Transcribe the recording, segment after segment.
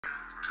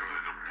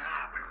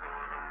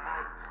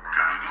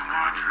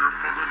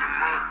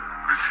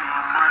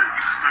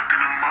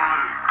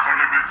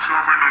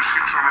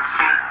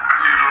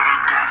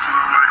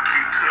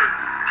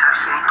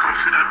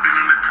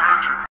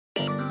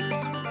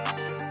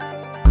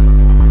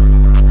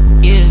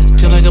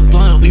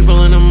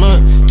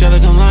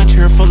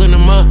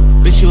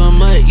Bitch, you a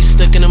mud, you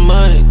stuck in the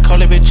mud. Call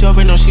that bitch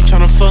over, no, she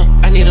tryna fuck.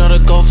 I need all the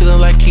gold, feeling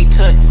like Key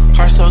Tut.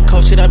 Heart so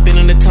cold, shit, I been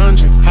in the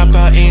tundra. Hop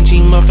out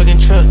AMG motherfucking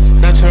truck.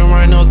 Not tryna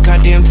ride no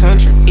goddamn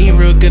tundra. Eat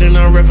real good and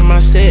I'm reppin' my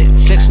set.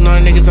 Flexin' all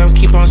the niggas, I'm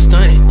keep on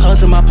stuntin'.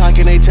 Hugs in my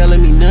pocket, they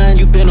tellin' me none.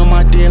 You been on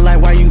my dick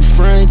like why you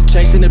front?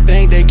 Chasing the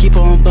bank, they keep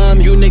on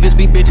bum. You niggas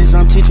be bitches,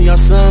 I'm teaching y'all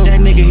some.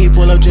 That nigga, he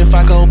pull up just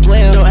I go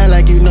play him. Don't act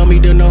like you know me,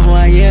 don't know who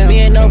I am.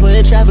 Me and Nova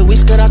in traffic, we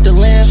skirt off the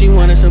lamb. She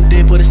wanted some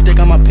dick, put a stick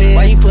on my pants.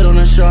 Why you put on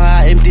a show,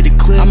 I empty the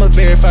clip. I'm a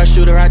verified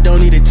shooter, I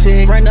don't need a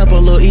tick. Run up a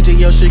little EJ,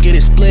 yo shit get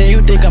it split.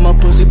 You think I'm a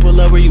pussy, pull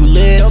up where you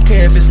live. Don't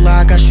care if it's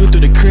locked, I shoot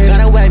through the crib.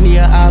 Gotta whack me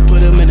up, I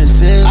put him in a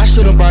zip. I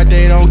shoot him broad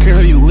day, don't care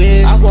who you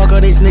is. I walk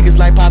on these niggas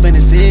like popping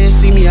his ears.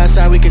 See me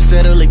outside, we can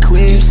settle it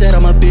quick. You said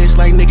I'm a